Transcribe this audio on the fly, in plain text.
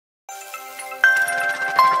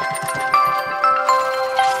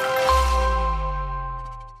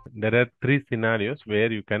There are three scenarios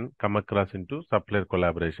where you can come across into supplier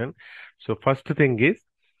collaboration. So first thing is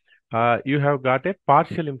you have got a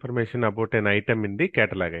partial information about an item in the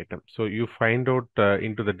catalog item. So you find out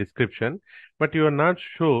into the description, but you are not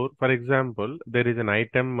sure. For example, there is an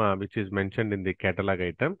item which is mentioned in the catalog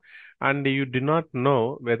item, and you do not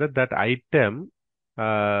know whether that item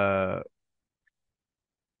uh,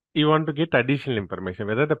 you want to get additional information,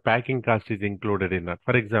 whether the packing cost is included in that.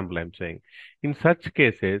 For example, I'm saying in such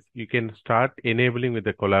cases, you can start enabling with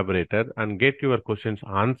the collaborator and get your questions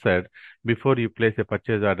answered before you place a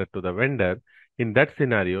purchase order to the vendor. In that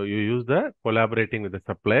scenario, you use the collaborating with the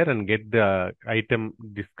supplier and get the item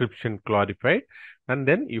description clarified, and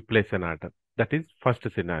then you place an order. That is first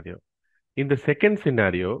scenario. In the second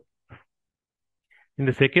scenario, in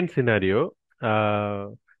the second scenario,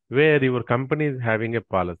 where your company is having a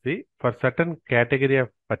policy for certain category of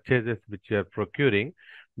purchases which you are procuring,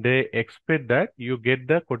 they expect that you get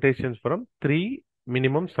the quotations from three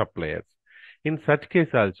minimum suppliers. In such case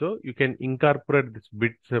also, you can incorporate this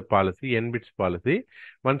bids policy, N bids policy.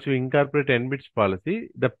 Once you incorporate N bids policy,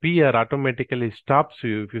 the PR automatically stops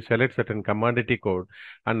you if you select certain commodity code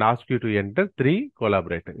and ask you to enter three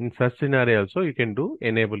collaborators. In such scenario also, you can do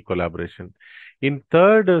enable collaboration. In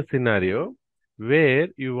third scenario, where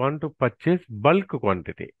you want to purchase bulk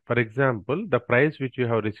quantity. For example, the price which you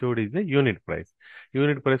have received is a unit price.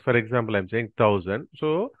 Unit price, for example, I'm saying 1000.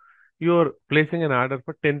 So you are placing an order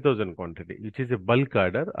for 10,000 quantity, which is a bulk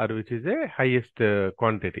order or which is a highest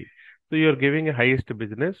quantity. So you are giving a highest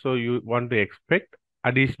business. So you want to expect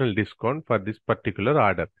additional discount for this particular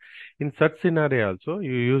order. In such scenario also,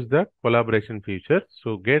 you use the collaboration feature.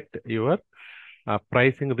 So get your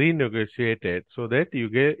pricing renegotiated so that you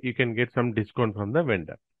can get some discount from the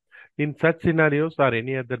vendor. In such scenarios or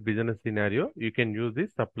any other business scenario, you can use this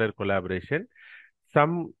supplier collaboration.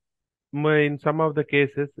 In some of the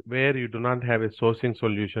cases where you do not have a sourcing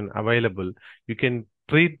solution available, you can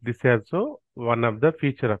treat this as one of the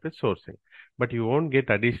feature of a sourcing. But you won't get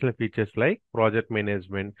additional features like project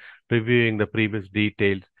management, reviewing the previous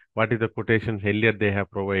details, what is the quotations earlier they have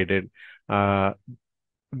provided.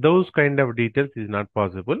 Those kind of details is not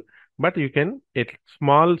possible, but you can a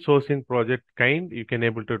small sourcing project kind you can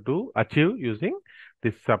able to do achieve using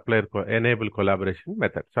this enable collaboration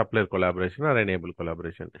method, supplier collaboration or enable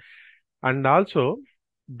collaboration. And also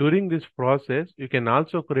during this process you can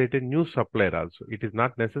also create a new supplier also. It is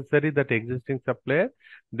not necessary that existing supplier,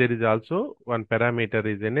 there is also one parameter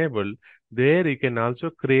is enabled. There you can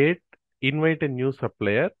also invite a new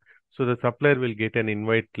supplier, so the supplier will get an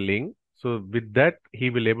invite link. So with that,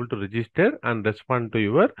 he will able to register and respond to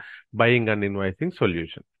your buying and invoicing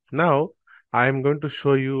solution. Now, I am going to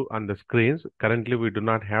show you on the screens. Currently, we do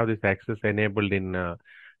not have this access enabled in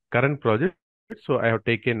current project. So I have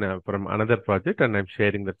taken from another project and I'm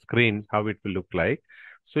sharing the screen, how it will look like.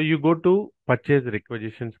 So you go to purchase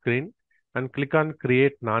requisition screen and click on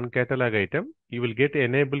create non-catalog item. You will get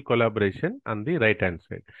enable collaboration on the right hand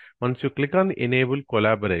side. Once you click on enable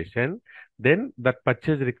collaboration, then that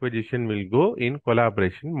purchase requisition will go in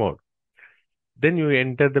collaboration mode. Then you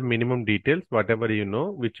enter the minimum details, whatever you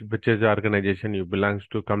know, which purchase organization you belongs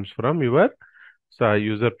to comes from your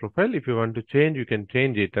user profile. If you want to change, you can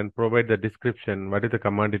change it and provide the description, what is the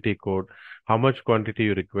commodity code, how much quantity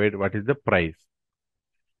you require, what is the price.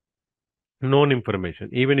 Known information.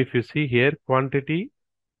 Even if you see here, quantity,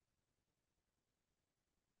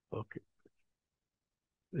 okay.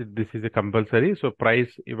 This is a compulsory. So price,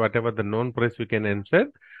 whatever the known price we can enter.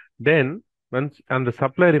 Then once on the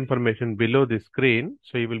supplier information below the screen,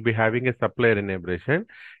 so you will be having a supplier enumeration.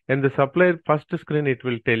 And the supplier first screen, it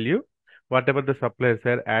will tell you whatever the suppliers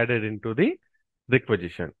are added into the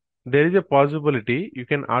requisition. There is a possibility you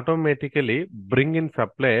can automatically bring in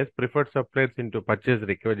preferred suppliers into purchase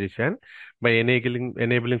requisition by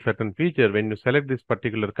enabling certain feature. When you select this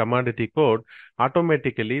particular commodity code,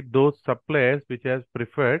 automatically those suppliers which has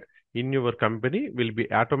preferred in your company will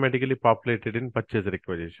be automatically populated in purchase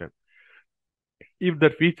requisition. If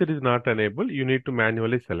that feature is not enabled, you need to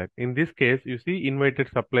manually select. In this case, you see invited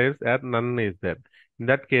suppliers are none is there. In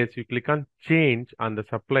that case, you click on change on the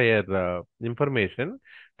supplier information,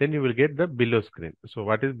 then you will get the below screen. So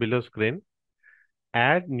what is below screen?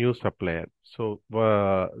 Add new supplier. So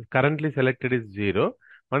currently selected is 0.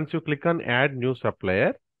 Once you click on add new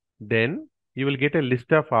supplier, then you will get a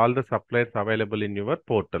list of all the suppliers available in your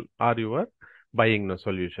portal or your buying no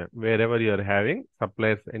solution. Wherever you are having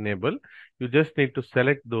suppliers enable, you just need to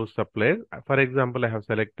select those suppliers. For example, I have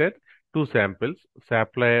selected two samples,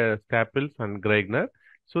 Staples and Greigner.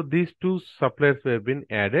 So these two suppliers have been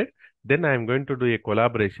added. Then I am going to do a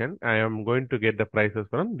collaboration. I am going to get the prices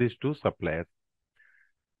from these two suppliers.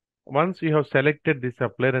 Once you have selected the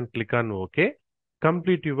supplier and click on OK,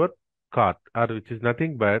 complete your cart, or which is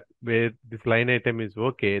nothing but where this line item is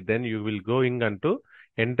OK, then you will go in and to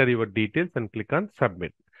enter your details and click on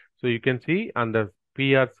submit. So you can see on the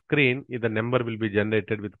PR screen, the number will be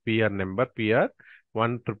generated with PR number PR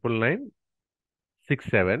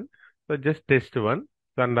 19997. So just test one.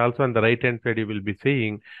 And also on the right hand side, you will be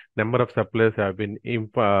seeing number of suppliers have been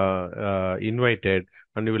invited,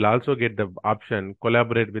 and you will also get the option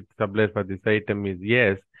collaborate with suppliers for this item is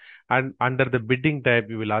yes. And under the bidding type,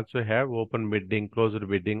 you will also have open bidding, closed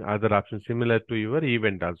bidding, other options similar to your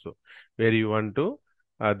event also, where you want to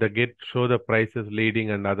show the prices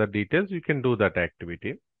leading and other details. You can do that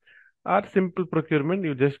activity. Or simple procurement,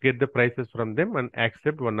 you just get the prices from them and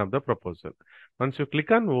accept one of the proposal. Once you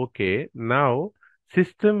click on OK, now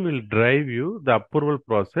system will drive you the approval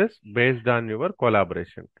process based on your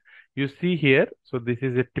collaboration. You see here, so this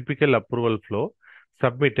is a typical approval flow.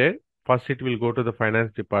 Submitted, first it will go to the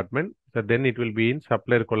finance department, so then it will be in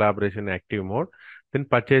supplier collaboration active mode. Then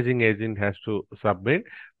purchasing agent has to submit.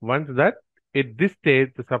 Once that, at this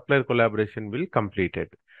stage, the supplier collaboration will complete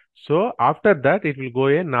it. So after that, it will go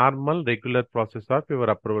a normal regular process of your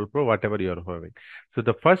approval flow, whatever you are having. So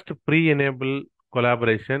the first pre-enable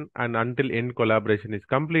collaboration and until end collaboration is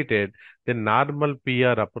completed, the normal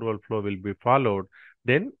PR approval flow will be followed.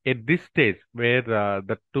 Then at this stage where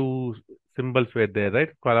the two symbols were there, right,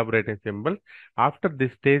 collaborating symbols, after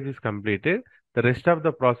this stage is completed, the rest of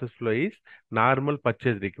the process flow is normal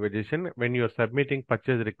purchase requisition. When you are submitting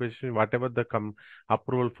purchase requisition, whatever the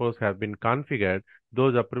approval flows have been configured,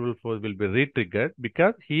 those approval flows will be re-triggered,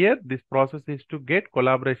 because here this process is to get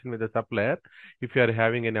collaboration with the supplier. If you are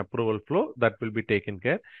having an approval flow, that will be taken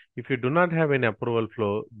care. If you do not have any approval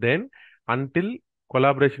flow, then until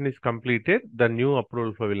collaboration is completed, the new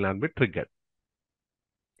approval flow will not be triggered.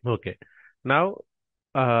 Okay. Now,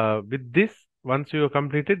 with this, once you have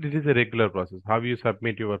completed, this is a regular process. How you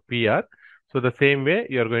submit your PR. So the same way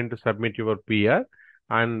you are going to submit your PR,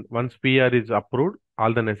 and once PR is approved,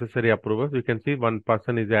 all the necessary approvals, you can see one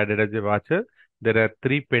person is added as a watcher. There are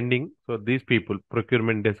 3 pending. So these people,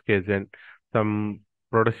 procurement desk agent, some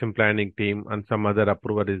production planning team, and some other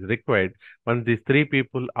approver is required. Once these 3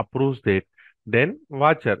 people approves it, then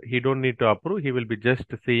watcher, he don't need to approve. He will be just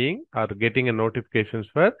seeing or getting a notifications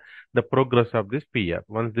for the progress of this PR.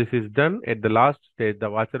 Once this is done, at the last stage, the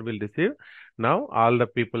watcher will receive. Now all the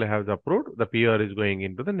people have approved. The PR is going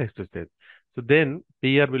into the next stage. So then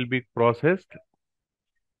PR will be processed.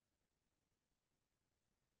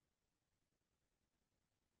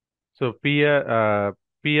 So PR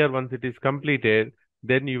once it is completed,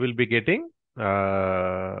 then you will be getting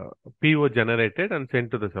PO generated and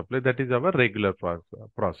sent to the supplier. That is our regular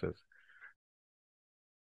process.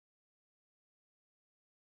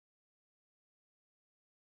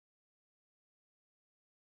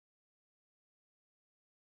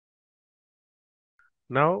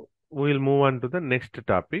 Now we will move on to the next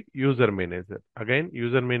topic, user manager. Again,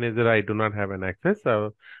 user manager, I do not have an access,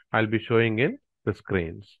 so I'll be showing in the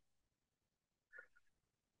screens.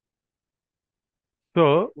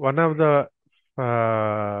 So one of the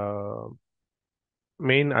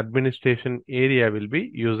main administration area will be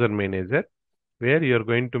user manager, where you are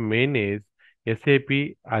going to manage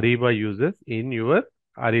SAP Ariba users in your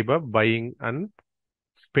Ariba buying and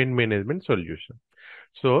spend management solution.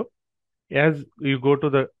 So as you go to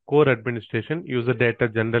the core administration, user data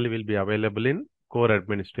generally will be available in core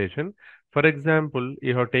administration. For example,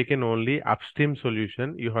 you have taken only upstream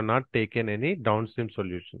solution, you have not taken any downstream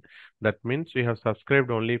solution. That means you have subscribed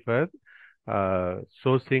only for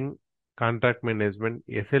sourcing, contract management,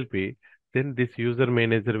 SLP, then this user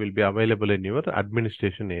manager will be available in your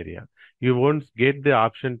administration area. You won't get the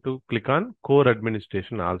option to click on core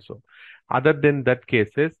administration also. Other than that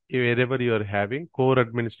cases, wherever you are having core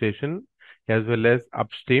administration as well as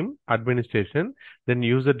upstream administration, then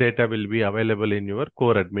user data will be available in your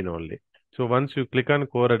core admin only. So once you click on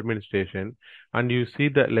core administration and you see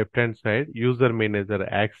the left hand side user manager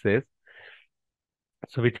access,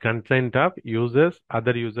 so which content of users,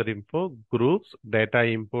 other user info, groups, data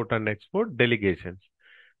import and export, delegations.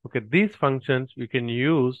 Okay, these functions you can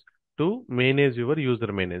use to manage your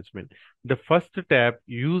user management. The first tab,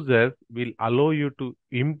 users, will allow you to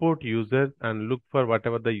import users and look for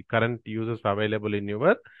whatever the current users available in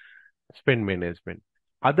your spend management.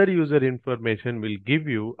 Other user information will give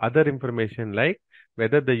you other information like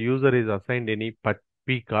whether the user is assigned any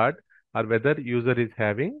P card, or whether user is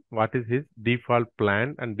having what is his default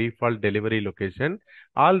plan and default delivery location.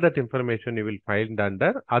 All that information you will find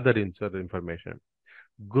under other user information.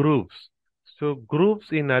 Groups. So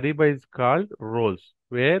groups in Ariba is called roles,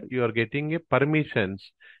 where you are getting a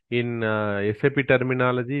permissions in SAP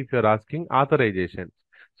terminology, if you're asking authorizations.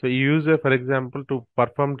 So user, for example, to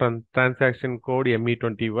perform transaction code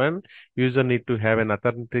ME21, user need to have an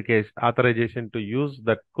authentication authorization to use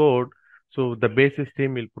that code. So the basis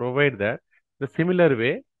team will provide that. The similar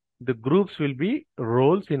way, the groups will be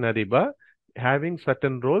roles in Ariba. Having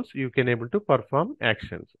certain roles, you can able to perform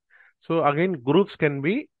actions. So again, groups can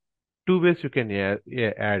be two ways you can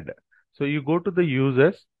add. So you go to the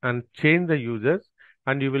users and change the users,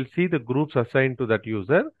 and you will see the groups assigned to that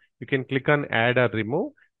user. You can click on add or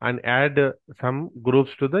remove and add some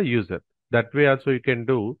groups to the user. That way also you can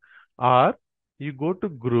do. Or you go to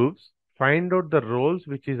groups, find out the roles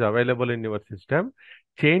which is available in your system,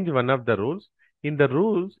 change one of the rules. In the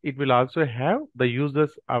rules, it will also have the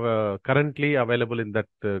users currently available in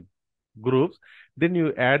that groups. Then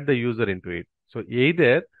you add the user into it. So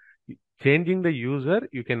either changing the user,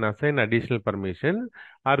 you can assign additional permissions,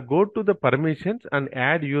 or go to the permissions and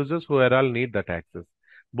add users who are all need that access.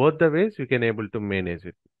 Both the ways you can able to manage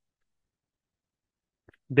it.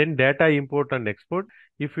 Then data import and export.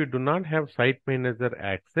 If you do not have site manager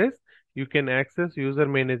access, you can access user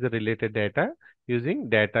manager related data using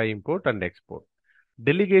data import and export.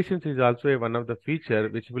 Delegations is also one of the feature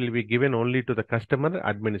which will be given only to the customer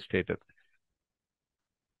administrator.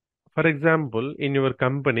 For example, in your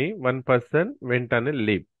company, one person went on a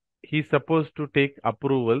leave. He's supposed to take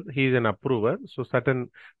approval. He is an approver. So certain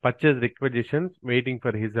purchase requisitions waiting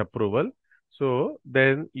for his approval. So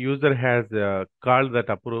then user has called that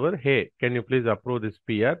approver. Hey, can you please approve this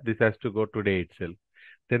PR? This has to go today itself.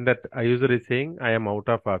 Then that user is saying, I am out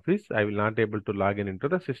of office. I will not able to log in into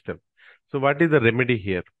the system. So what is the remedy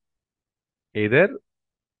here? Either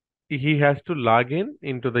he has to log in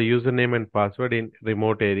into the username and password in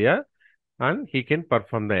remote area, and he can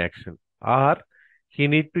perform the action, or he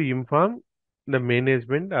need to inform the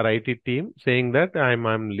management or IT team saying that I'm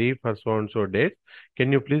on leave for so and so date.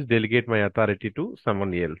 Can you please delegate my authority to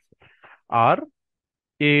someone else? Or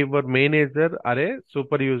your manager or a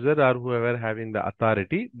super user or whoever having the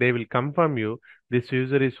authority, they will confirm you this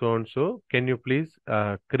user is so and so. Can you please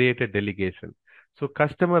create a delegation? So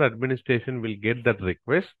customer administration will get that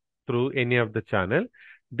request through any of the channel.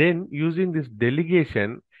 Then using this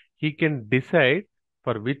delegation, he can decide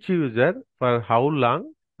for which user, for how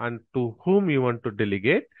long, and to whom you want to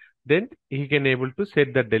delegate. Then he can able to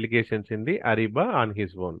set the delegations in the Ariba on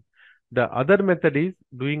his own. The other method is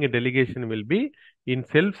doing a delegation will be in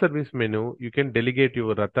self-service menu. You can delegate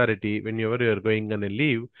your authority whenever you are going on a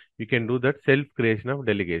leave. You can do that self-creation of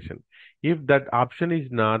delegation. If that option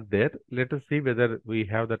is not there, let us see whether we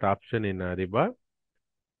have that option in Ariba.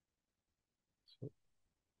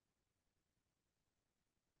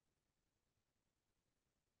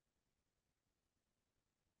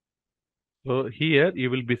 So here you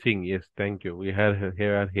will be seeing, yes, thank you. We have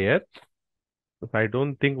here. I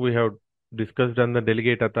don't think we have discussed on the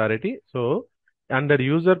delegate authority. So under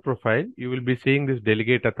user profile, you will be seeing this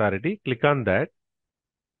delegate authority. Click on that.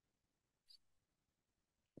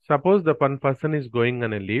 Suppose the one person is going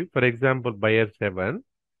on a leave, for example, buyer 7,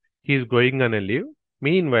 he is going on a leave.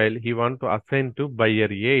 Meanwhile, he want to assign to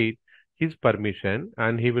buyer 8 his permission,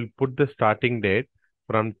 and he will put the starting date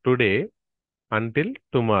from today until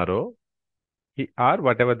tomorrow, or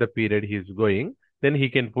whatever the period he is going. Then he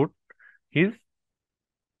can put his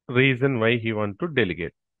reason why he want to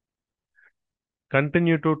delegate.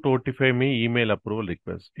 Continue to notify me email approval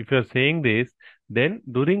request. If you are saying this, then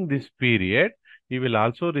during this period, you will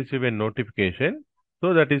also receive a notification.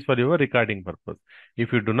 So that is for your recording purpose.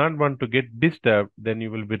 If you do not want to get disturbed, then you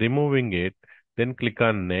will be removing it. Then click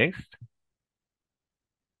on next.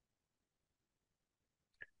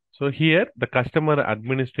 So here the customer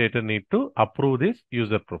administrator need to approve this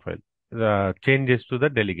user profile, the changes to the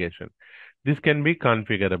delegation. This can be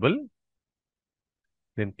configurable.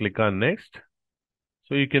 Then click on next.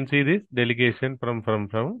 So you can see this delegation from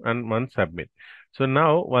and once submit. So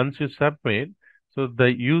now once you submit, so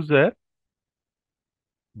the user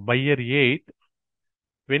buyer 8,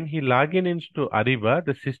 when he log in into Ariba,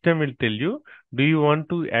 the system will tell you, do you want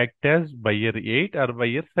to act as buyer 8 or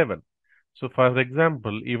buyer 7? So for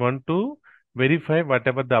example, you want to verify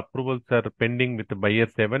whatever the approvals are pending with the buyer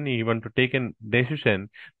 7, you want to take a decision,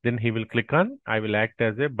 then he will click on, I will act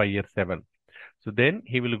as a buyer 7. So then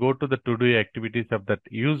he will go to the to-do activities of that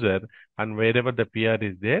user, and wherever the PR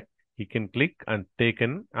is there, he can click and he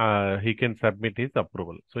can submit his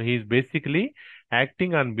approval. So he is basically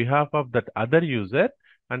acting on behalf of that other user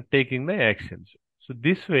and taking the actions. So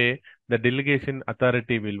this way, the delegation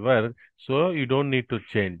authority will work. So you don't need to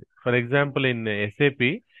change. For example, in SAP,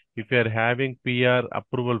 if you are having PR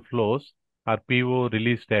approval flows or PO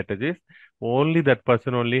release strategies, only that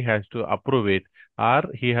person only has to approve it, or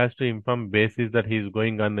he has to inform basis that he is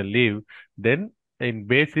going on a leave. Then in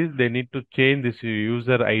basis they need to change this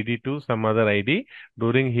user ID to some other ID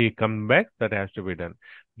during he come back. That has to be done.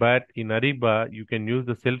 But in Ariba, you can use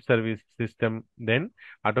the self-service system. Then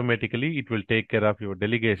automatically it will take care of your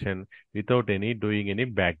delegation without any doing any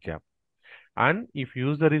back job. And if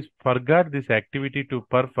user is forgot this activity to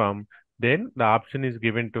perform, then the option is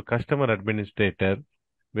given to customer administrator,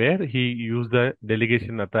 where he use the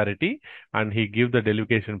delegation authority and he give the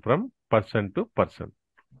delegation from person to person.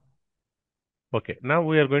 Okay, now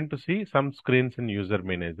we are going to see some screens in user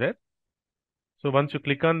manager. So once you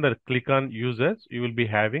click on users, you will be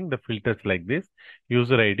having the filters like this.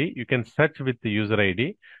 User ID, you can search with the user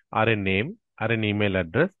ID or a name or an email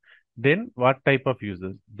address. Then what type of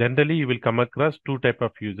users? Generally, you will come across two type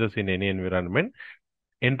of users in any environment: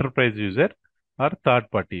 enterprise user or third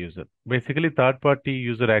party user. Basically, third party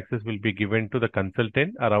user access will be given to the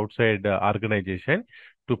consultant or outside organization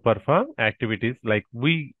to perform activities. Like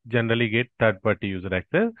we generally get third party user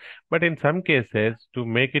access, but in some cases, to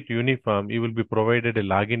make it uniform, you will be provided a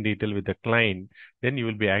login detail with the client. Then you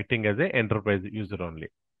will be acting as an enterprise user only.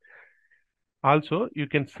 Also, you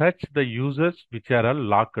can search the users which are all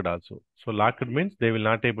locked also. So locked means they will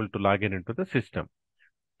not able to log in into the system.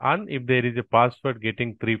 And if there is a password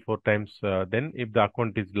getting 3-4 times, then if the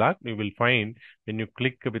account is locked, you will find when you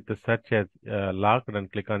click with the search as locked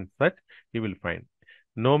and click on search, you will find.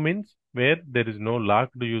 No means where there is no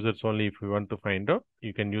locked users only. If you want to find out,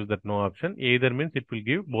 you can use that no option. Either means it will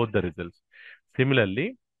give both the results.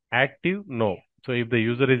 Similarly, active, no. So if the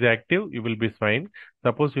user is active, you will be fine.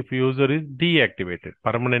 Suppose if user is deactivated,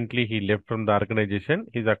 permanently he left from the organization,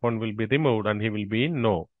 his account will be removed and he will be in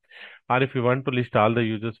no. Or if you want to list all the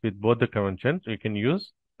users with both the conventions, you can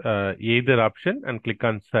use either option and click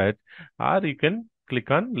on search, or you can click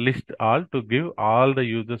on list all to give all the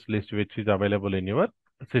users list which is available in your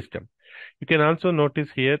system. You can also notice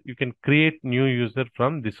here, you can create new user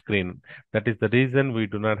from this screen. That is the reason we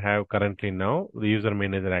do not have currently now the user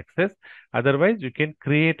manager access. Otherwise, you can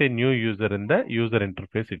create a new user in the user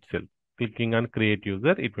interface itself. Clicking on create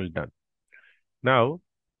user, it will done. Now,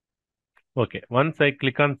 okay, once I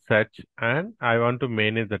click on search and I want to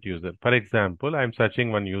manage that user. For example, I'm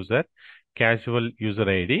searching one user, casual user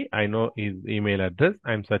ID. I know his email address.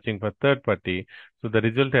 I'm searching for third party. So the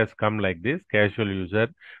result has come like this: casual user,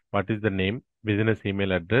 what is the name, business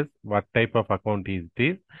email address, what type of account is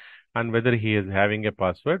this, and whether he is having a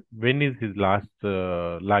password, when is his last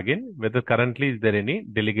login, whether currently is there any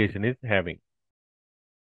delegation is having.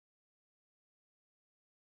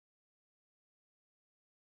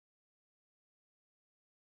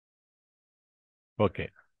 Okay.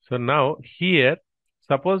 So now here,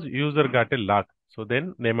 suppose user got a lock. So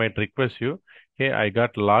then they might request you, hey, I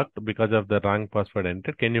got locked because of the wrong password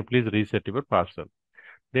entered. Can you please reset your password?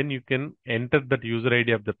 Then you can enter that user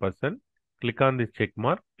ID of the person, click on this check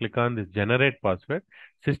mark, click on this generate password.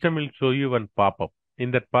 System will show you one pop-up.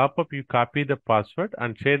 In that pop-up, you copy the password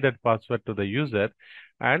and share that password to the user,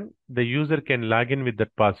 and the user can log in with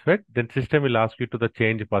that password. Then system will ask you to the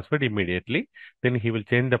change password immediately. Then he will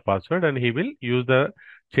change the password and he will use the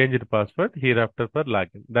changed password hereafter for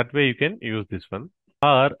login. That way you can use this one.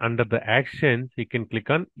 Or under the actions, he can click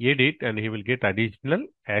on edit and he will get additional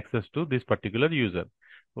access to this particular user.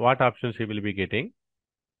 What options he will be getting?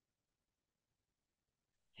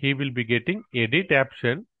 He will be getting edit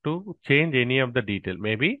option to change any of the detail.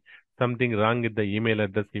 Maybe something wrong with the email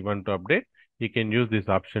address he want to update. He can use this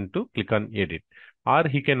option to click on edit. Or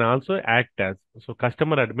he can also act as. So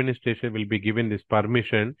customer administration will be given this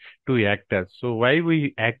permission to act as. So why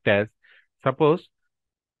we act as? Suppose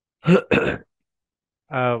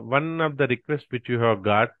one of the requests which you have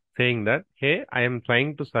got saying that, hey, I am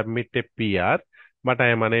trying to submit a PR, but I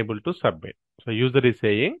am unable to submit. So user is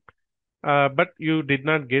saying, but you did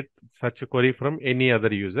not get such a query from any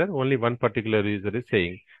other user. Only one particular user is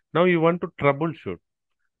saying. Now you want to troubleshoot.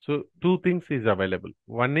 So two things is available.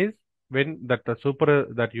 One is when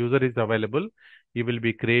that user is available, you will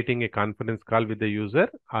be creating a conference call with the user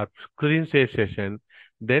or screen share session.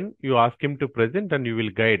 Then you ask him to present and you will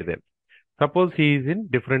guide them. Suppose he is in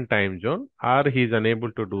different time zone or he is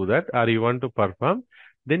unable to do that or you want to perform,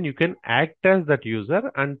 then you can act as that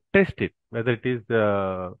user and test it whether it is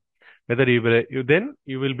whether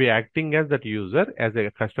you will be acting as that user as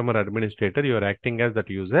a customer administrator. You are acting as that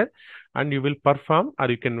user and you will perform or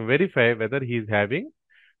you can verify whether he is having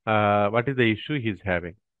what is the issue he is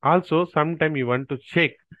having. Also, sometime you want to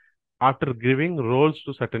check after giving roles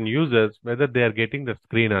to certain users whether they are getting the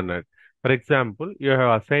screen or not. For example, you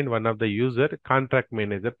have assigned one of the user contract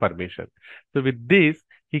manager permission. So with this,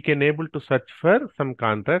 he can able to search for some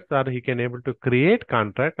contracts, or he can able to create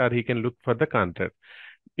contract, or he can look for the contract.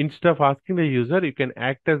 Instead of asking the user, you can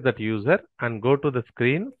act as that user and go to the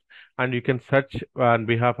screen, and you can search on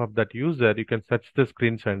behalf of that user. You can search the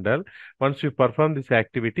screen handle. Once you perform this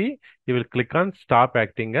activity, you will click on stop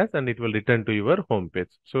acting as, and it will return to your home page.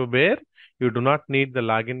 So where you do not need the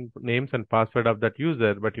login names and password of that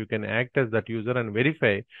user, but you can act as that user and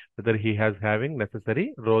verify whether he has having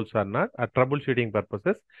necessary roles or not. At troubleshooting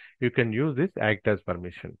purposes, you can use this act as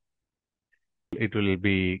permission. It will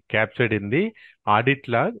be captured in the audit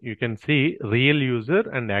log. You can see real user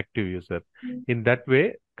and active user. In that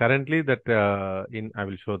way, currently that I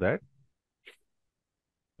will show that.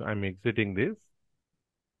 So I'm exiting this.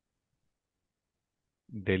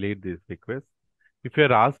 Delete this request. If you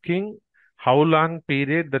are asking how long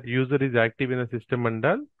period that user is active in the system and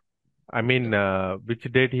all, I mean, which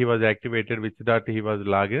date he was activated, which date he was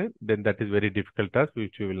logged in, then that is very difficult task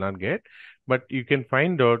which you will not get. But you can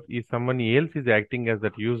find out if someone else is acting as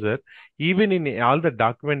that user, even in all the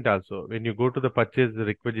document also. When you go to the purchase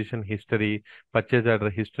requisition history, purchase order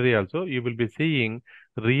history also, you will be seeing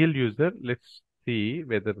real user. Let's see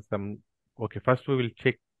whether some. Okay, first we will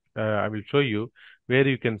check. I will show you where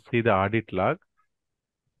you can see the audit log.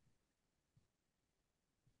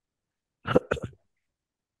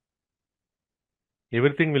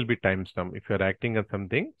 Everything will be timestamped if you are acting on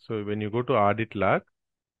something. So when you go to audit log,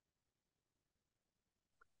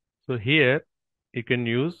 so here you can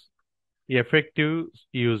use effective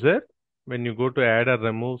user. When you go to add or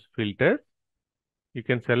remove filter, you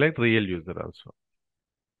can select real user also.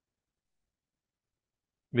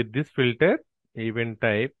 With this filter, event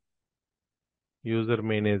type, user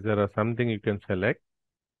manager or something you can select.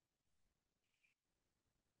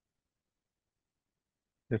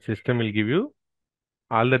 The system will give you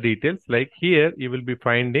all the details. Like here, you will be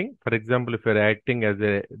finding, for example, if you're acting as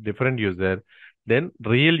a different user, then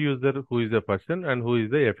real user who is the person and who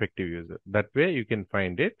is the effective user. That way you can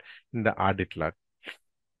find it in the audit log.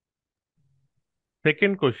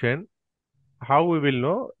 Second question, how we will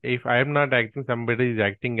know if I am not acting, somebody is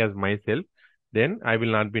acting as myself, then I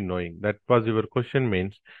will not be knowing. That was your question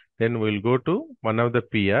means. Then we will go to one of the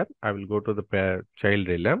PR. I will go to the child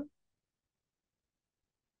realm.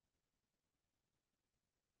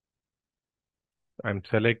 I'm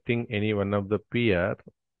selecting any one of the PR.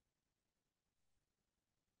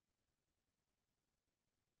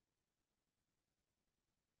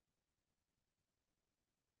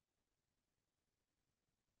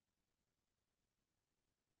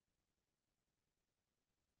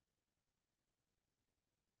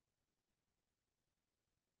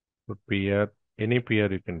 So PR, any PR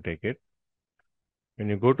you can take it. When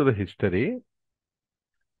you go to the history,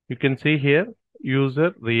 you can see here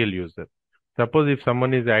user, real user. Suppose if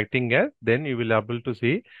someone is acting as, then you will be able to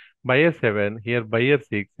see buyer 7, here buyer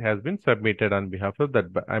 6 has been submitted on behalf of that.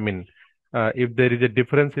 I mean, if there is a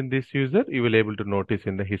difference in this user, you will able to notice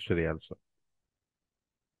in the history also.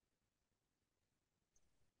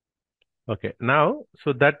 Okay, now,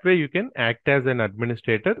 so that way you can act as an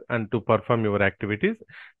administrator and to perform your activities.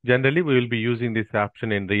 Generally, we will be using this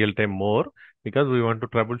option in real time more because we want to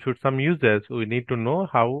troubleshoot some users. We need to know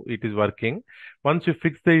how it is working. Once you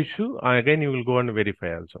fix the issue, again, you will go and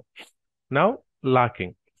verify also. Now,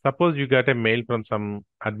 locking. Suppose you got a mail from some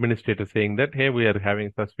administrator saying that, hey, we are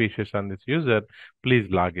having suspicious on this user, please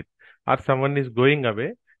log it. Or someone is going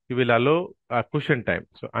away, you will allow a cushion time.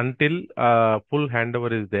 So until full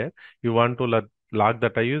handover is there, you want to log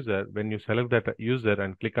that user. When you select that user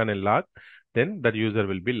and click on a log, then that user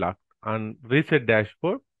will be locked. On reset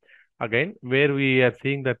dashboard, again, where we are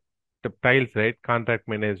seeing that the tiles, right? Contract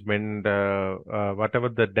management, whatever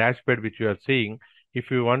the dashboard which you are seeing, if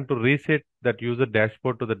you want to reset that user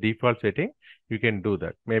dashboard to the default setting, you can do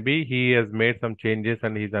that. Maybe he has made some changes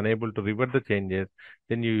and he's unable to revert the changes.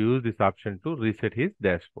 Then you use this option to reset his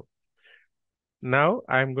dashboard. Now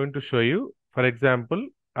I'm going to show you, for example,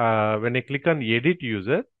 when I click on edit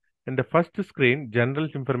user, in the first screen, general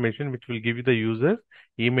information which will give you the user's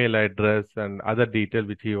email address and other details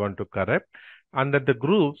which you want to correct. Under the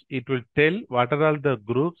groups, it will tell what are all the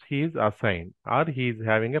groups he is assigned or he is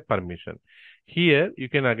having a permission. Here, you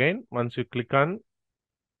can again, once you click on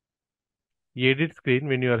edit screen,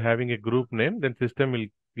 when you are having a group name, then system will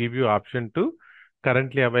give you option to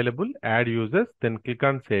currently available, add users, then click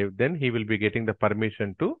on save. Then he will be getting the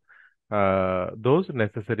permission to those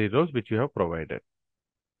necessary rows which you have provided.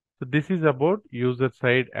 So this is about user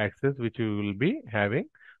side access which you will be having.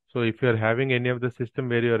 So if you are having any of the system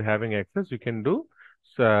where you are having access, you can do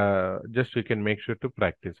just we can make sure to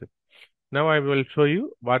practice it. Now I will show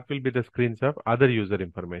you what will be the screens of other user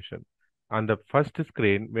information. On the first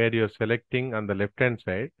screen where you're selecting on the left hand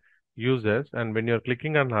side users, and when you're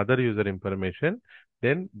clicking on other user information,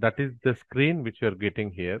 then that is the screen which you're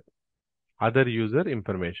getting here, other user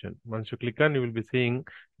information. Once you click on, you will be seeing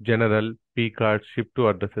general, P card, ship to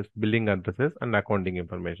addresses, billing addresses, and accounting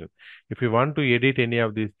information. If you want to edit any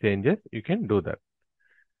of these changes, you can do that.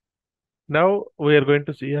 Now we are going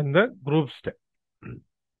to see on the groups tab.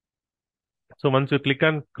 So once you click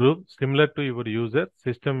on group, similar to your user,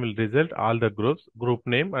 system will result all the groups, group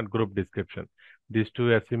name and group description. These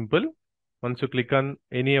two are simple. Once you click on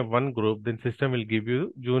any of one group, then system will give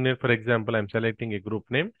you junior. For example, I'm selecting a group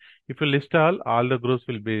name. If you list all the groups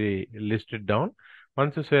will be listed down.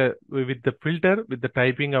 Once you say with the filter, with the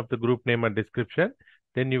typing of the group name and description,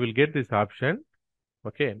 then you will get this option.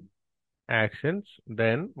 Okay, actions.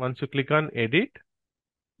 Then once you click on edit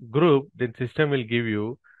group, then system will give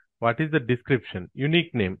you what is the description,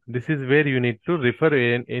 unique name. This is where you need to refer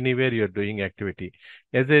anywhere you are doing activity.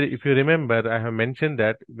 If you remember, I have mentioned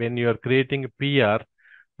that when you are creating PR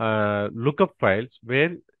lookup files,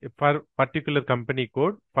 where for particular company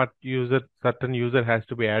code, certain user has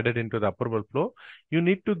to be added into the approval flow, you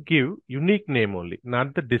need to give unique name only,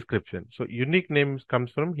 not the description. So unique names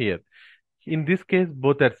comes from here. In this case,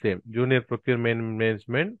 both are same. Junior procurement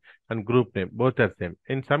management and group name, both are same.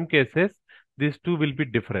 In some cases, these two will be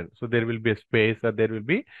different. So there will be a space, or there will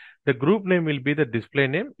be the group name will be the display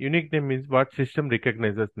name. Unique name is what system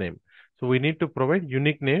recognizes name. So we need to provide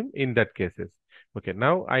unique name in that cases. Okay,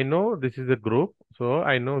 now I know this is a group, so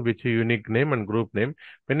I know which unique name and group name.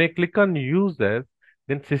 When I click on users,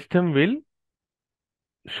 then system will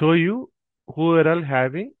show you who are all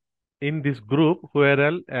having in this group, who are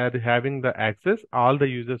all having the access, all the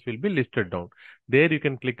users will be listed down. There you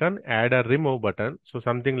can click on add or remove button. So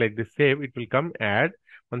something like this save, it will come add.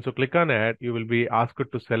 Once you click on add, you will be asked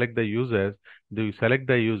to select the users. Do you select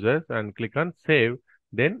the users and click on save?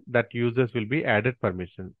 Then that users will be added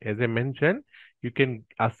permission. As I mentioned, you can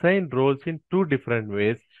assign roles in two different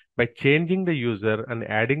ways, by changing the user and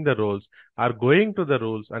adding the roles, or going to the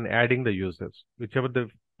roles and adding the users. Whichever the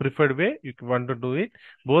preferred way you want to do it,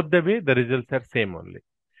 both the way the results are same only.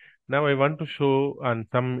 Now I want to show on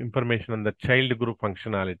some information on the child group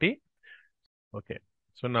functionality. Okay,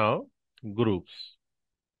 so now groups.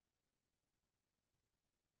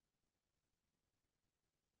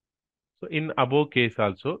 So in above case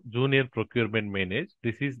also, junior procurement manage,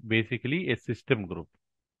 this is basically a system group.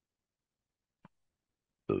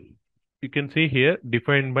 So you can see here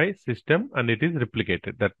defined by system and it is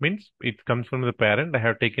replicated. That means it comes from the parent. I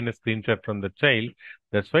have taken a screenshot from the child.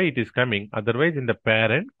 That's why it is coming. Otherwise, in the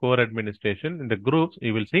parent core administration, in the groups,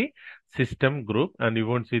 you will see system group and you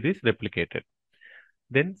won't see this replicated.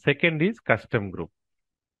 Then second is custom group.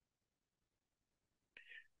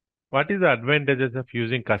 What is the advantages of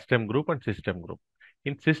using custom group and system group?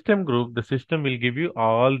 In system group, the system will give you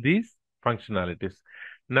all these functionalities.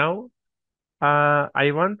 Now,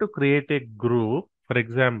 I want to create a group, for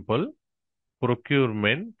example,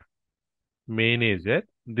 procurement manager.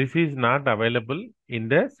 This is not available in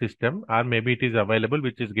the system, or maybe it is available,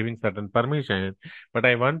 which is giving certain permission, but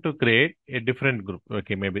I want to create a different group.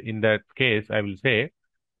 Okay, maybe in that case, I will say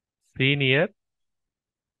senior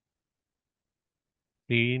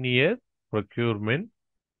procurement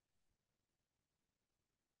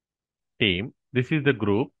team. This is the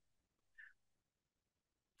group.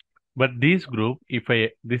 But this group,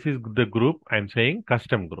 this is the group I'm saying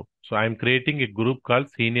custom group. So I'm creating a group called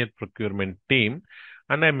senior procurement team,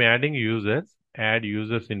 and I'm adding users, add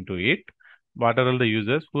users into it. What are all the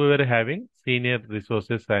users who are having senior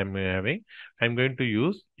resources I'm having? I'm going to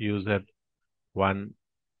use user 1,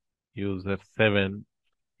 user 7,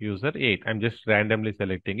 user 8. I'm just randomly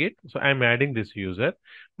selecting it. So I'm adding this user,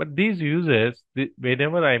 but these users,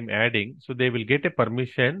 whenever I'm adding, so they will get a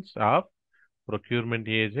permissions of procurement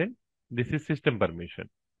agent. This is system permission.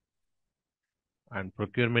 And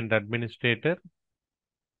procurement administrator,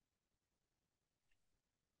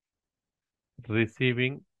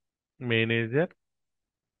 receiving manager,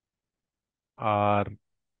 or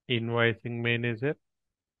invoicing manager.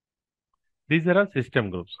 These are all system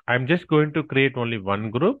groups. I'm just going to create only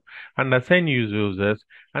one group and assign users,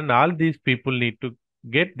 and all these people need to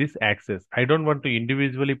get this access. I don't want to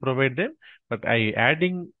individually provide them, but I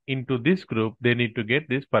adding into this group, they need to get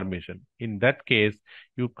this permission. In that case,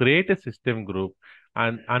 you create a system group,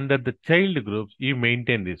 and under the child groups, you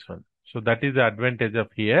maintain this one. So that is the advantage of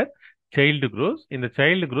here. Child groups. In the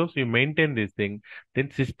child groups, you maintain this thing. Then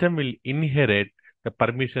system will inherit the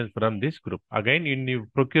permissions from this group. Again, in your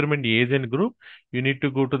procurement agent group, you need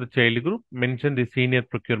to go to the child group, mention the senior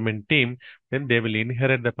procurement team, then they will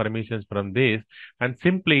inherit the permissions from this. And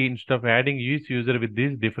simply, instead of adding each user with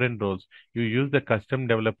these different roles, you use the custom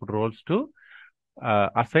developed roles to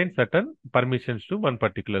assign certain permissions to one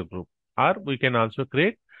particular group. Or we can also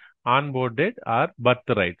create onboarded or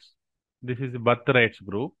birthrights. This is the birthrights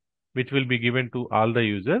group, which will be given to all the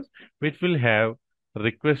users, which will have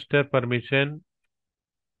requester permission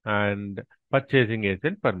and purchasing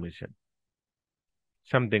agent permission.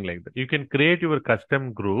 Something like that. You can create your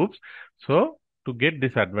custom groups so to get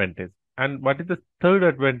this advantage. And what is the third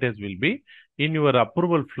advantage will be in your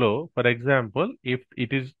approval flow. For example, if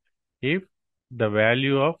the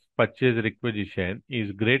value of purchase requisition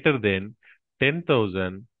is greater than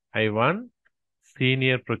 10,000, I want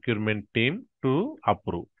senior procurement team to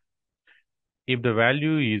approve. If the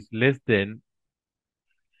value is less than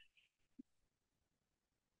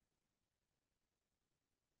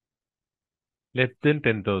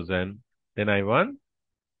 10,000, then I want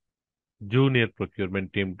junior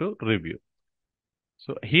procurement team to review.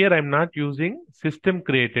 So here I'm not using system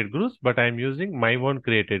created groups, but I'm using my own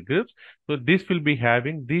created groups. So this will be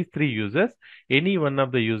having these three users. Any one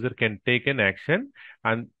of the user can take an action.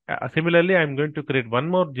 And similarly, I'm going to create one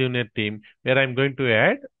more junior team where I'm going to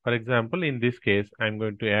add, for example, in this case, I'm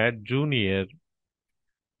going to add junior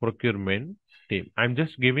procurement team. I'm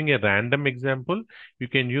just giving a random example. You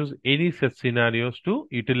can use any such scenarios to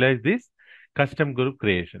utilize this custom group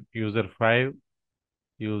creation. User 5,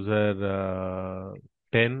 user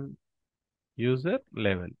 10, user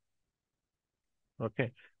level.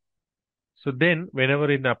 Okay. So then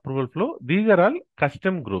whenever in the approval flow, these are all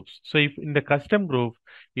custom groups. So if in the custom group,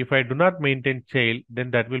 if I do not maintain child,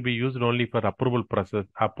 then that will be used only for approval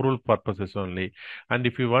purposes only. And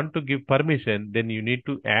if you want to give permission, then you need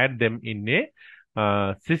to add them in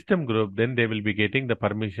a system group. Then they will be getting the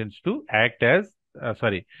permissions to act as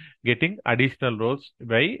getting additional roles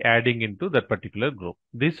by adding into that particular group.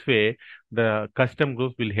 This way, the custom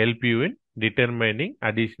groups will help you in determining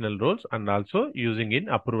additional roles and also using in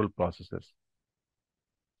approval processes.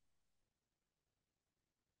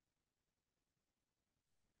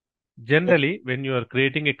 Generally, when you are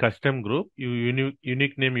creating a custom group,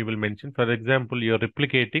 unique name you will mention. For example, you are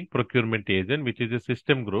replicating procurement agent, which is a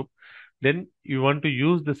system group. Then you want to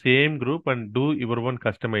use the same group and do your own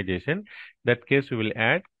customization. That case, you will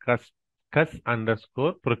add cus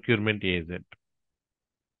procurement agent.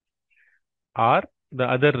 Or the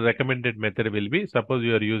other recommended method will be, suppose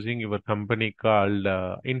you are using your company called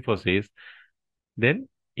Infosys, then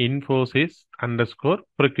Infosys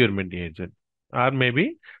procurement agent. Or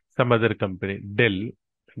maybe some other company, Dell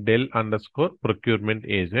procurement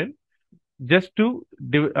agent. Just to,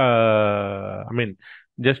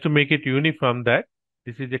 just to make it uniform that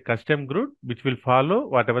this is a custom group which will follow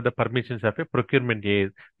whatever the permissions of a procurement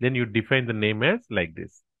is. Then you define the name as like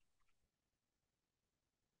this.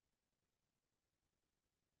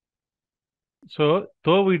 So,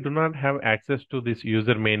 though we do not have access to this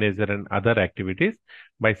user manager and other activities,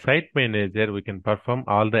 by site manager, we can perform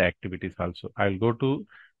all the activities also. I'll go to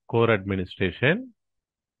core administration,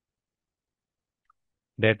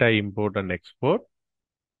 data import and export,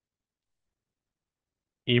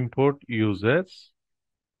 import users.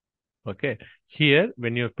 Okay. Here,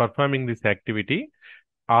 when you're performing this activity,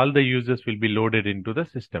 all the users will be loaded into the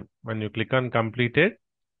system. When you click on completed,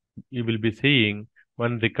 you will be seeing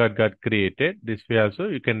one record got created. This way also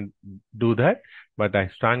you can do that, but I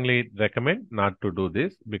strongly recommend not to do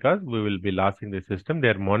this because we will be losing the system. They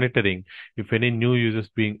are monitoring if any new users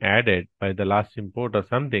being added by the last import or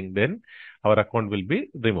something, then our account will be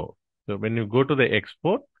removed. So when you go to the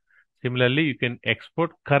export, similarly, you can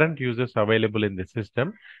export current users available in the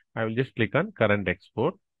system. I will just click on current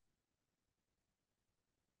export.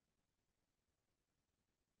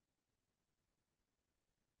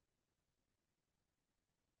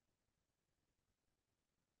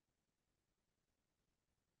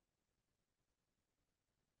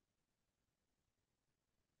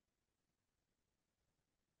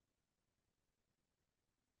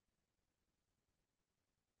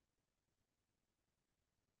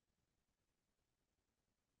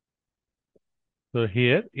 So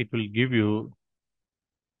here it will give you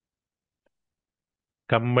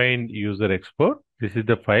combined user export. This is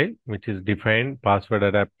the file which is defined password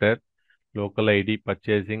adapter, local ID,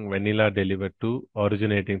 purchasing, vanilla delivered to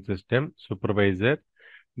originating system, supervisor,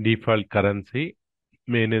 default currency,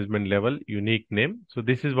 management level, unique name. So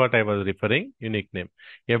this is what I was referring, unique name.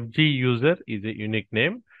 FG user is a unique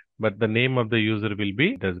name, but the name of the user will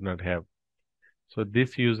be, does not have. So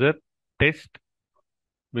this user test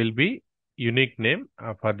will be unique name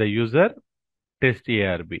for the user test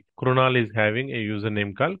ARB. Krunal is having a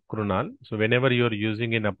username called Krunal. So whenever you are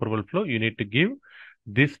using in approval flow, you need to give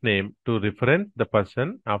this name to reference the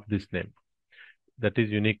person of this name. That is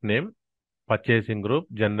unique name, purchasing group,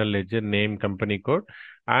 general ledger, name, company code,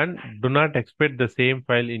 and do not expect the same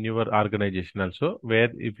file in your organization also, where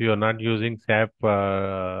if you are not using SAP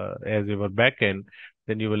as your backend,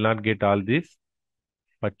 then you will not get all this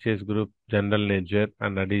purchase group, general ledger,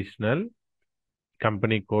 and additional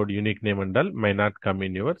company code, unique name and all may not come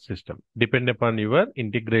in your system. Depend upon your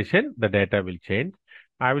integration, the data will change.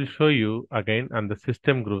 I will show you again on the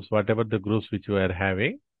system groups, whatever the groups which you are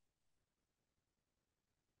having.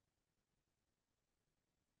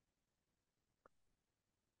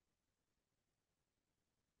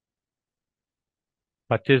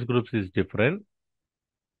 Purchase groups is different.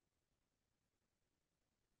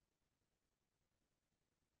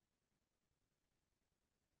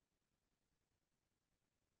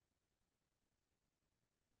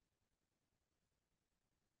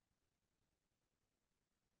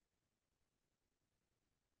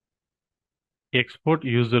 Export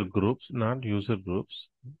user groups, not user groups.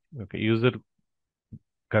 Okay, user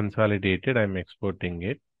consolidated, I'm exporting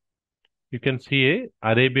it. You can see a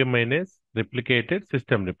Ariba minus replicated,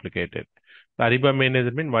 system replicated. The Ariba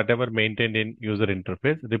minus means whatever maintained in user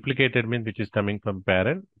interface. Replicated means which is coming from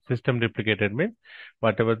parent. System replicated means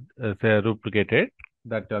whatever say replicated,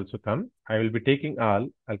 that also come. I will be taking all.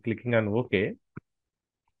 I'll clicking on OK.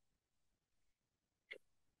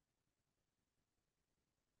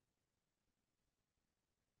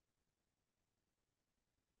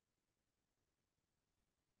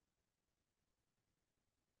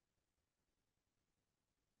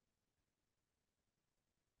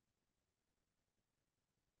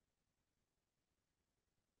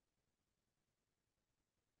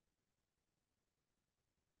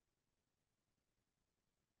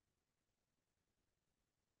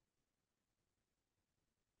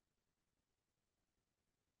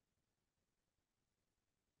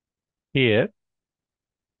 Here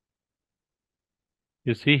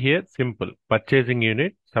you see here simple purchasing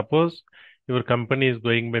unit. Suppose your company is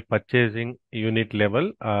going by purchasing unit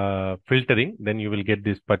level filtering, then you will get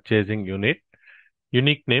this purchasing unit.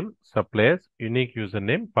 Unique name, suppliers, unique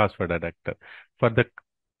username, password adapter. For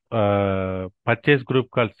the purchase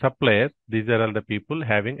group called suppliers, these are all the people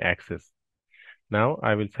having access. Now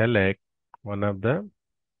I will select one of the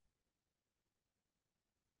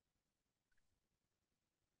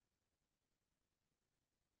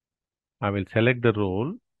I will select the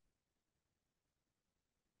role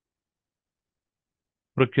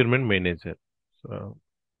procurement manager. So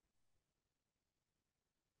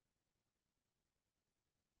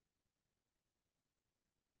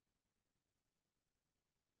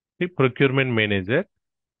the procurement manager,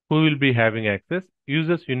 who will be having access?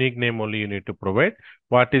 User's unique name only you need to provide.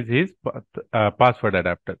 What is his password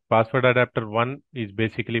adapter? Password adapter 1 is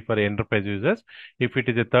basically for enterprise users. If it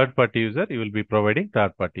is a third party user, you will be providing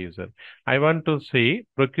third party user. I want to see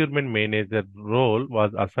procurement manager role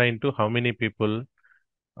was assigned to how many people?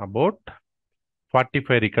 About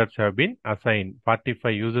 45 records have been assigned,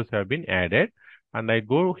 45 users have been added, and I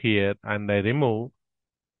go here and I remove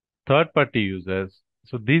third party users.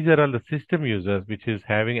 So these are all the system users which is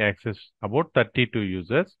having access about 32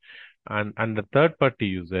 users, and under third party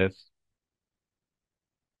users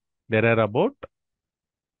there are about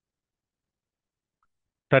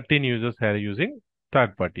 13 users are using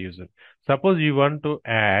third party user. Suppose you want to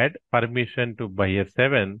add permission to buyer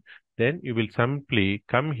 7, then you will simply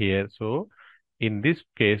come here. So in this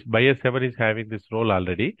case, buyer 7 is having this role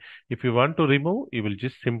already. If you want to remove, you will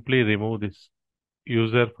just simply remove this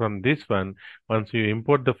user from this one. Once you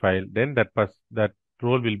import the file, then that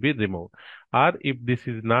role will be removed. Or if this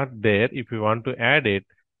is not there, if you want to add it,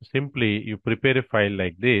 simply you prepare a file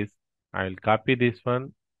like this. I will copy this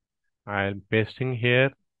one. I am pasting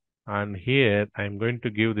here, and here I'm going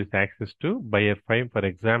to give this access to buyer 5, for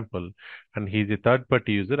example, and he is a third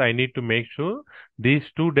party user. I need to make sure these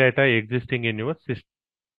two data existing in your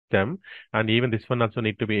system, and even this one also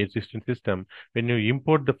need to be existing system. When you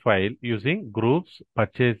import the file using groups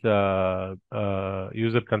purchase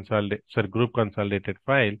group consolidated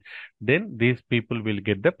file, then these people will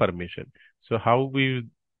get the permission. So how we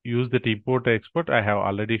use that import or export, I have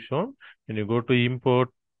already shown. When you go to import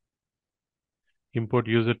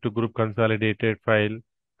user to group consolidated file,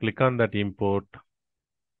 click on that import,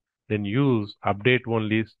 then use update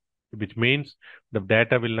only, which means the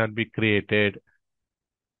data will not be created.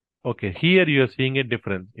 Okay, here you are seeing a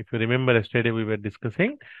difference. If you remember yesterday we were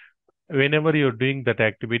discussing, whenever you're doing that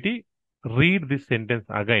activity, read this sentence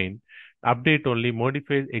again. Update only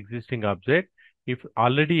modifies existing object. If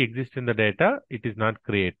already exists in the data, it is not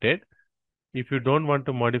created. If you don't want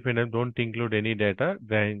to modify and don't include any data,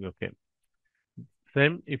 then okay.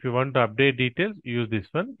 Same, if you want to update details, use this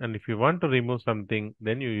one. And if you want to remove something,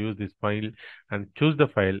 then you use this file and choose the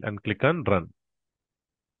file and click on run.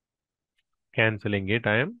 Canceling it,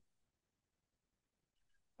 I am.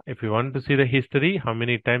 If you want to see the history, how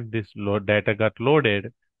many times this data got loaded,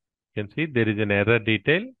 you can see there is an error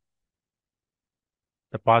detail.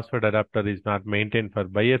 The password adapter is not maintained for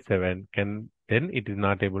buyer 7, then it is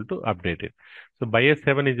not able to update it. So buyer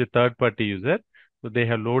 7 is a third party user. So they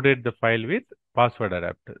have loaded the file with password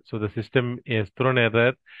adapter. So the system has thrown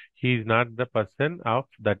error. He is not the person of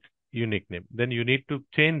that unique name. Then you need to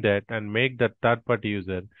change that and make that third party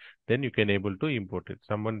user. Then you can able to import it.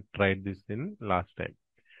 Someone tried this in last time.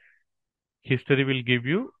 History will give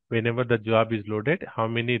you whenever the job is loaded, how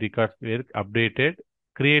many records were updated.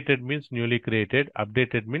 Created means newly created.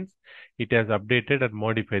 Updated means it has updated and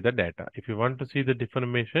modified the data. If you want to see the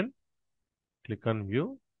information, click on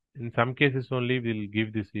view. In some cases only we'll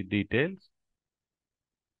give this details.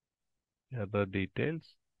 Error details.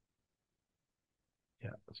 Yeah.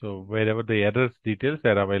 So wherever the errors details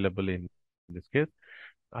are available in this case.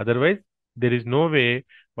 Otherwise, there is no way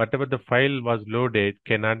whatever the file was loaded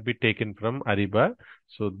cannot be taken from Ariba.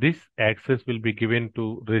 So this access will be given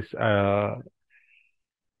to this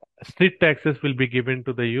strict access will be given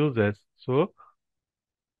to the users. So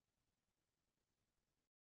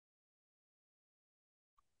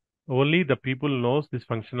only the people knows this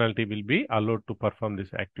functionality will be allowed to perform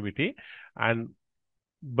this activity. And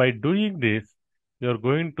by doing this, you're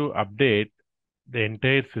going to update the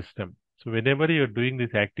entire system. So whenever you're doing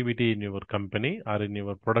this activity in your company or in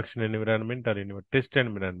your production environment or in your test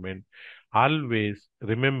environment, always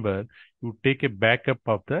remember you take a backup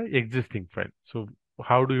of the existing file. So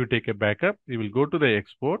how do you take a backup? You will go to the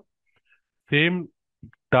export, same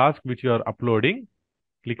task which you are uploading,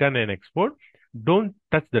 click on an export. Don't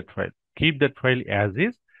touch that file. Keep that file as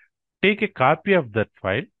is. Take a copy of that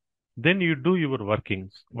file. Then you do your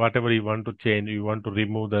workings. Whatever you want to change, you want to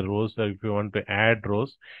remove the rows, or if you want to add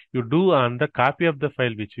rows, you do on the copy of the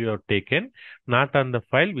file which you have taken, not on the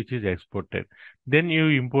file which is exported. Then you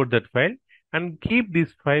import that file and keep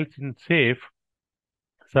these files in safe.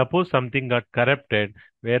 Suppose something got corrupted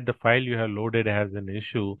where the file you have loaded has an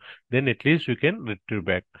issue, then at least you can retrieve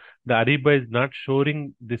back. The Ariba is not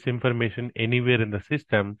showing this information anywhere in the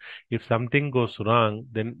system. If something goes wrong,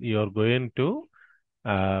 then you're going to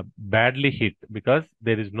badly hit because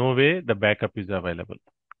there is no way the backup is available.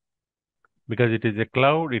 Because it is a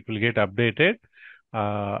cloud, it will get updated.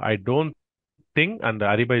 I don't think, and the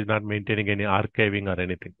Ariba is not maintaining any archiving or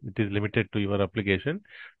anything. It is limited to your application.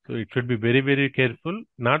 So it should be very, very careful.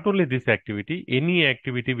 Not only this activity, any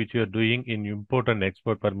activity which you are doing in import and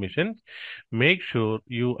export permissions, make sure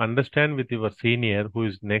you understand with your senior who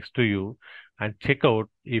is next to you and check out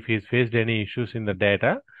if he's faced any issues in the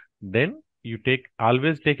data. Then you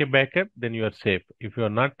always take a backup, then you are safe. If you are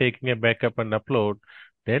not taking a backup and upload,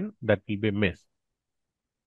 then that will be a mess.